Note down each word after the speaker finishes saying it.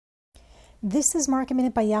This is Market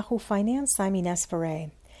Minute by Yahoo Finance. I'm Ines Ferre.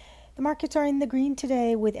 The markets are in the green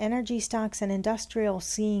today with energy stocks and industrial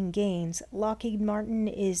seeing gains. Lockheed Martin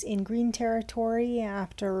is in green territory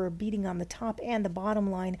after beating on the top and the bottom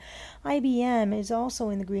line. IBM is also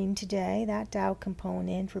in the green today. That Dow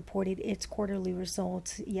component reported its quarterly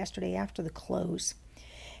results yesterday after the close.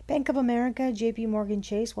 Bank of America, JP Morgan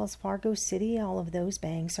Chase, Wells Fargo, Citi, all of those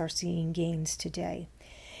banks are seeing gains today.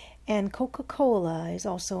 And Coca-Cola is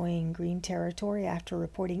also in green territory after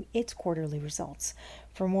reporting its quarterly results.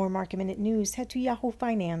 For more Market Minute news, head to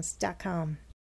yahoofinance.com.